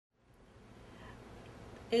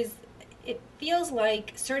is it feels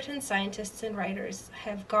like certain scientists and writers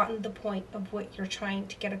have gotten the point of what you're trying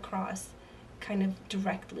to get across kind of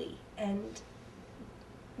directly. And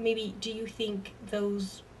maybe do you think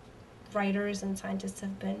those writers and scientists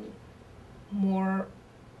have been more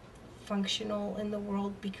functional in the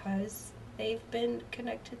world because they've been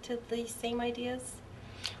connected to these same ideas?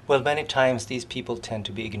 Well, many times these people tend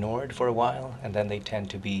to be ignored for a while, and then they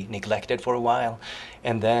tend to be neglected for a while,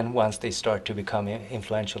 and then once they start to become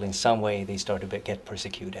influential in some way, they start to get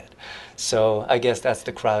persecuted. So I guess that's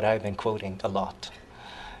the crowd I've been quoting a lot,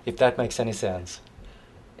 if that makes any sense.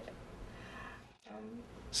 Um,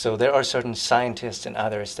 So there are certain scientists and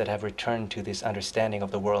others that have returned to this understanding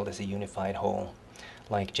of the world as a unified whole,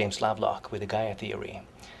 like James Lovelock with the Gaia theory.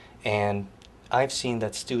 And I've seen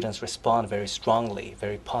that students respond very strongly,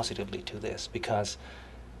 very positively to this, because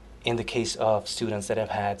in the case of students that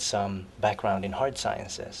have had some background in hard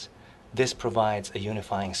sciences, this provides a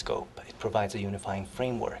unifying scope. It provides a unifying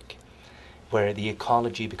framework where the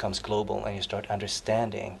ecology becomes global and you start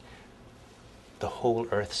understanding the whole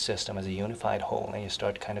Earth system as a unified whole, and you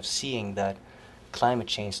start kind of seeing that climate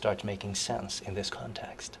change starts making sense in this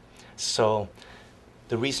context. So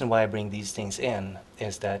the reason why I bring these things in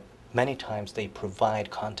is that many times they provide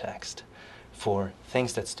context for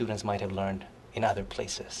things that students might have learned in other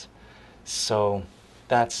places. So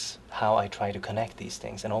that's how I try to connect these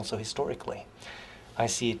things, and also historically. I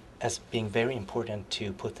see it as being very important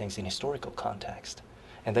to put things in historical context,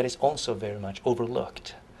 and that is also very much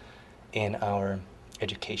overlooked in our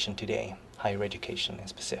education today, higher education in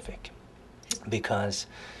specific, because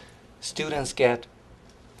students get,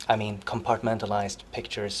 compartmentalized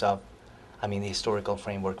pictures of, the historical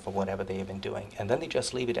framework for whatever they have been doing, and then they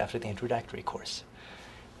just leave it after the introductory course.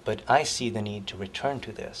 But I see the need to return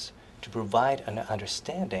to this, to provide an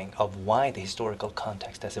understanding of why the historical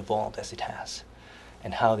context has evolved as it has,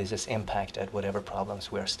 and how this has impacted whatever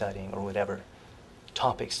problems we are studying or whatever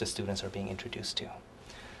topics the students are being introduced to.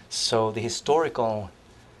 So the historical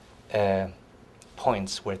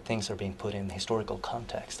points where things are being put in historical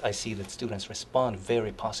context, I see that students respond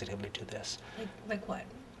very positively to this. like what?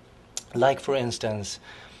 Like, for instance,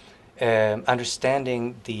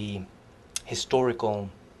 understanding the historical,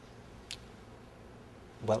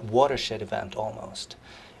 watershed event almost,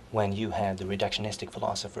 when you had the reductionistic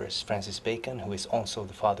philosophers Francis Bacon, who is also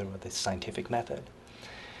the father of the scientific method,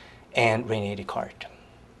 and René Descartes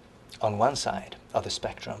on one side of the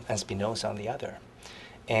spectrum and Spinoza on the other.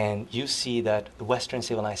 And you see that the Western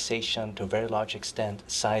civilization, to a very large extent,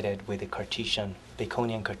 sided with the Cartesian,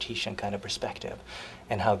 Baconian Cartesian kind of perspective,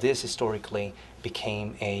 and how this historically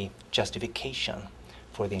became a justification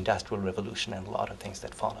for the Industrial Revolution and a lot of things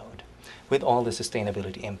that followed, with all the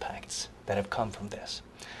sustainability impacts that have come from this.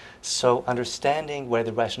 So understanding where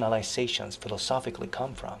the rationalizations philosophically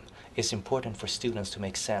come from is important for students to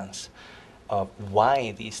make sense of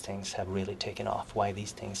why these things have really taken off, why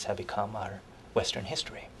these things have become our Western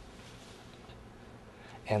history.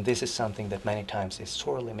 And this is something that many times is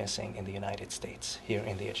sorely missing in the United States, here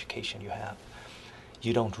in the education you have.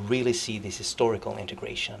 You don't really see this historical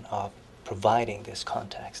integration of providing this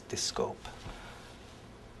context, this scope,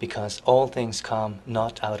 because all things come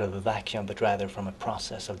not out of a vacuum, but rather from a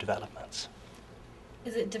process of developments.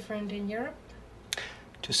 Is it different in Europe?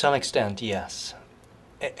 To some extent, yes.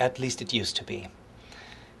 At least it used to be.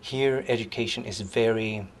 Here, education is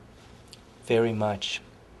very, very much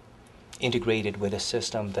integrated with a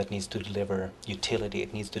system that needs to deliver utility,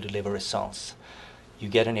 it needs to deliver results. You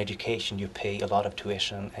get an education, you pay a lot of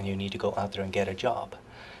tuition, and you need to go out there and get a job.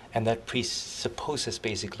 And that presupposes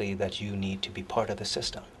basically that you need to be part of the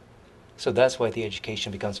system. So that's why the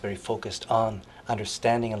education becomes very focused on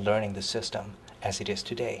understanding and learning the system as it is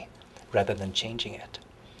today, rather than changing it.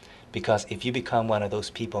 Because if you become one of those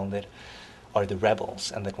people that are the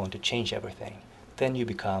rebels and that want to change everything, then you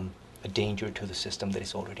become a danger to the system that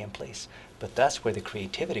is already in place. But that's where the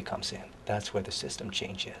creativity comes in. That's where the system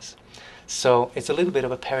change is. So it's a little bit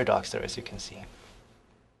of a paradox there, as you can see.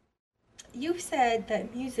 You've said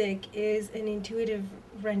that music is an intuitive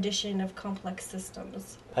rendition of complex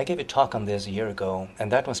systems. I gave a talk on this a year ago, and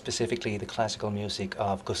that was specifically the classical music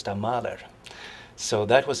of Gustav Mahler. So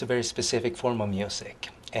that was a very specific form of music.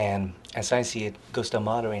 And as I see it, Gustav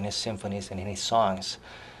Mahler in his symphonies and in his songs,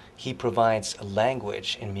 he provides a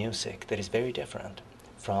language in music that is very different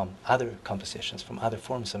from other compositions, from other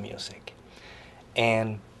forms of music.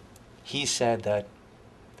 And he said that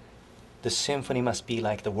the symphony must be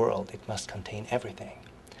like the world, it must contain everything.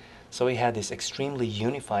 So he had this extremely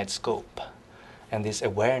unified scope and this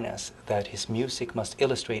awareness that his music must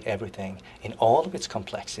illustrate everything in all of its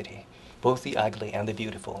complexity, both the ugly and the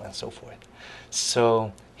beautiful and so forth.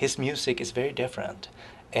 So his music is very different,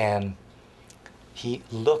 and he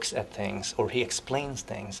looks at things, or he explains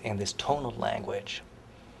things in this tonal language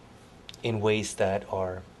in ways that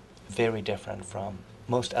are very different from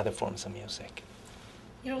most other forms of music.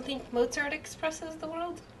 You don't think Mozart expresses the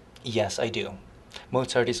world? Yes, I do.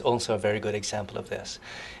 Mozart is also a very good example of this.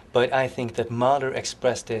 But I think that Mahler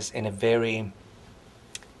expressed this in a very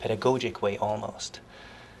pedagogic way almost.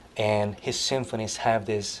 And his symphonies have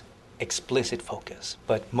this explicit focus.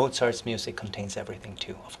 But Mozart's music contains everything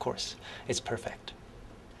too, of course. It's perfect.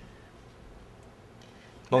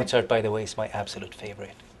 Mozart, by the way, is my absolute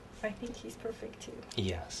favorite. I think he's perfect too.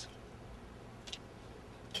 Yes.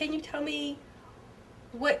 Can you tell me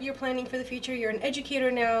what you're planning for the future? You're an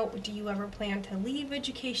educator now. Do you ever plan to leave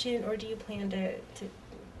education, or do you plan to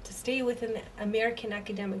stay within the American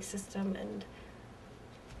academic system and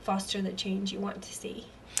foster the change you want to see?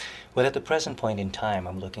 Well, at the present point in time,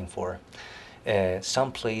 I'm looking for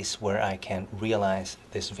some place where I can realize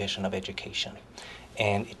this vision of education.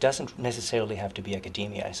 And it doesn't necessarily have to be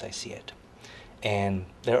academia as I see it. And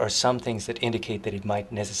there are some things that indicate that it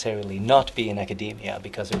might necessarily not be in academia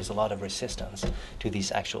because there is a lot of resistance to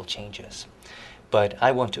these actual changes. But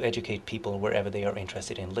I want to educate people wherever they are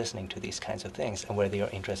interested in listening to these kinds of things and where they are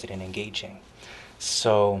interested in engaging.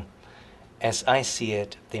 So as I see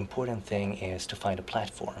it, the important thing is to find a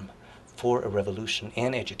platform for a revolution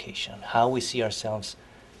in education, how we see ourselves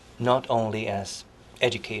not only as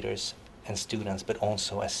educators and students, but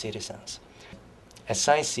also as citizens. As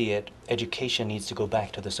I see it, education needs to go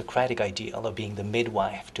back to the Socratic ideal of being the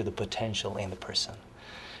midwife to the potential in the person.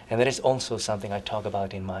 And that is also something I talk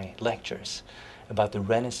about in my lectures, about the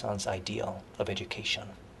Renaissance ideal of education,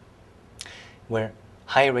 where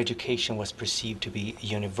higher education was perceived to be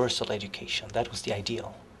universal education. That was the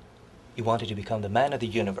ideal. You wanted to become the man of the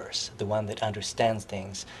universe, the one that understands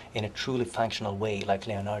things in a truly functional way, like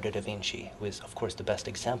Leonardo da Vinci, who is, of course, the best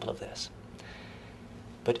example of this.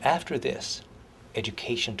 But after this,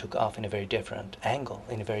 education took off in a very different angle,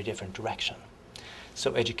 in a very different direction.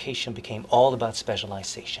 So education became all about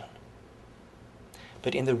specialization.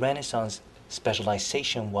 But in the Renaissance,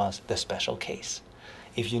 specialization was the special case.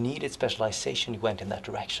 If you needed specialization, you went in that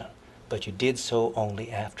direction. But you did so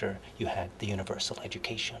only after you had the universal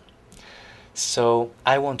education. So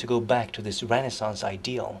I want to go back to this Renaissance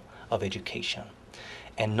ideal of education.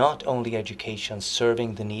 And not only education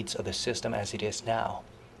serving the needs of the system as it is now,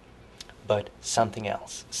 but something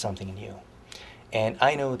else, something new. And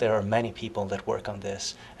I know there are many people that work on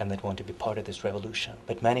this and that want to be part of this revolution,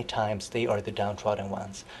 but many times they are the downtrodden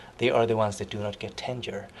ones. They are the ones that do not get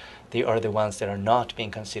tenure. They are the ones that are not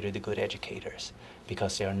being considered the good educators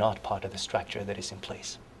because they are not part of the structure that is in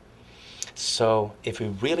place. So if we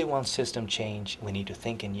really want system change, we need to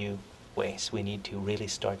think in new ways. We need to really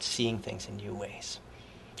start seeing things in new ways,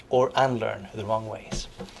 or unlearn the wrong ways.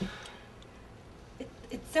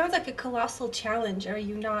 It sounds like a colossal challenge. Are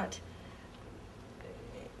you not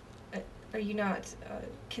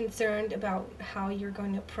concerned about how you're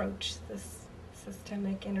going to approach this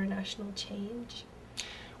systemic international change?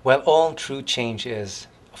 Well, all true change is,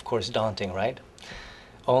 of course, daunting, right?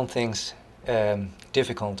 All things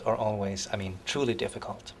difficult are always, truly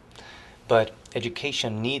difficult. But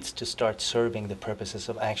education needs to start serving the purposes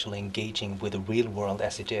of actually engaging with the real world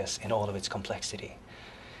as it is in all of its complexity.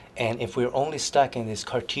 And if we're only stuck in this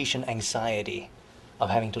Cartesian anxiety of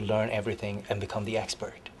having to learn everything and become the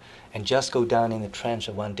expert, and just go down in the trench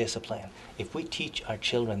of one discipline, if we teach our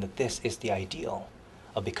children that this is the ideal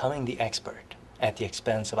of becoming the expert at the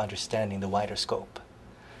expense of understanding the wider scope,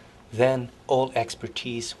 then all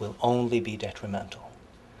expertise will only be detrimental.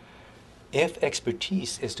 If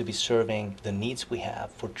expertise is to be serving the needs we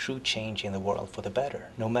have for true change in the world for the better,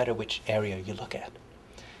 no matter which area you look at,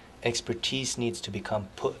 expertise needs to become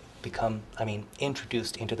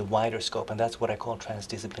introduced into the wider scope, and that's what I call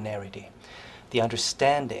transdisciplinarity. The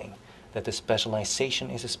understanding that the specialization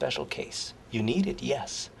is a special case. You need it,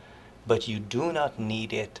 yes, but you do not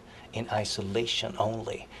need it in isolation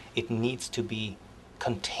only. It needs to be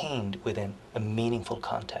contained within a meaningful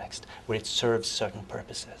context where it serves certain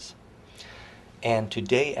purposes. And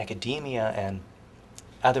today, academia and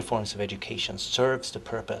other forms of education serves the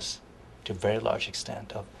purpose, to a very large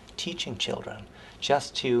extent, of teaching children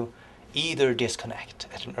just to either disconnect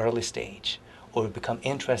at an early stage or become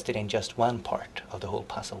interested in just one part of the whole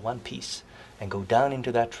puzzle, one piece, and go down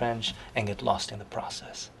into that trench and get lost in the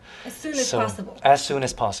process. As soon as possible. As soon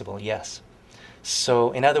as possible, yes.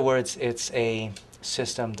 So, in other words, it's a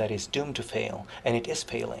system that is doomed to fail, and it is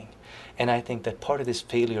failing. And I think that part of this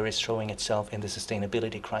failure is showing itself in the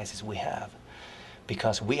sustainability crisis we have,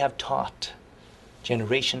 because we have taught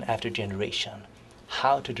generation after generation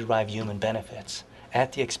how to derive human benefits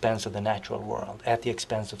at the expense of the natural world, at the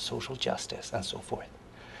expense of social justice, and so forth.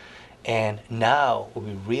 And now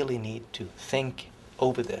we really need to think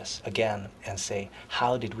over this again and say,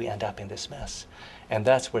 how did we end up in this mess? And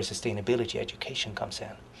that's where sustainability education comes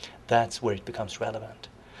in. That's where it becomes relevant.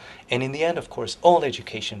 And in the end, of course, all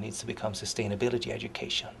education needs to become sustainability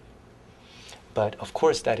education. But of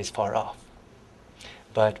course, that is far off.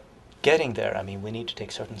 But getting there, I mean, we need to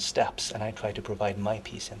take certain steps, and I try to provide my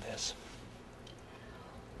piece in this.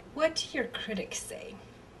 What do your critics say?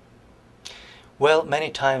 Well, many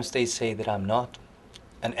times they say that I'm not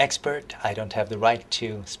an expert, I don't have the right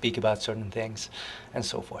to speak about certain things, and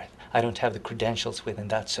so forth. I don't have the credentials within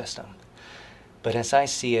that system. But as I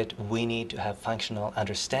see it, we need to have functional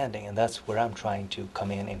understanding, and that's where I'm trying to come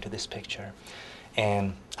in into this picture.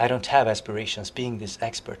 And I don't have aspirations being this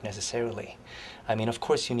expert necessarily. I mean, of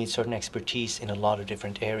course, you need certain expertise in a lot of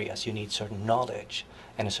different areas. You need certain knowledge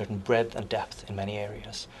and a certain breadth and depth in many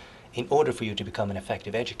areas in order for you to become an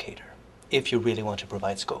effective educator, if you really want to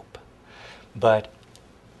provide scope. But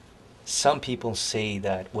some people say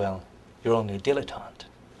that, well, you're only a dilettante.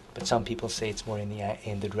 But some people say it's more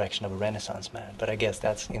in the direction of a Renaissance man. But I guess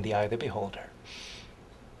that's in the eye of the beholder.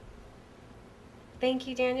 Thank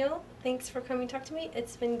you, Daniel. Thanks for coming to talk to me.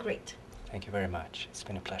 It's been great. Thank you very much. It's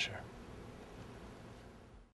been a pleasure.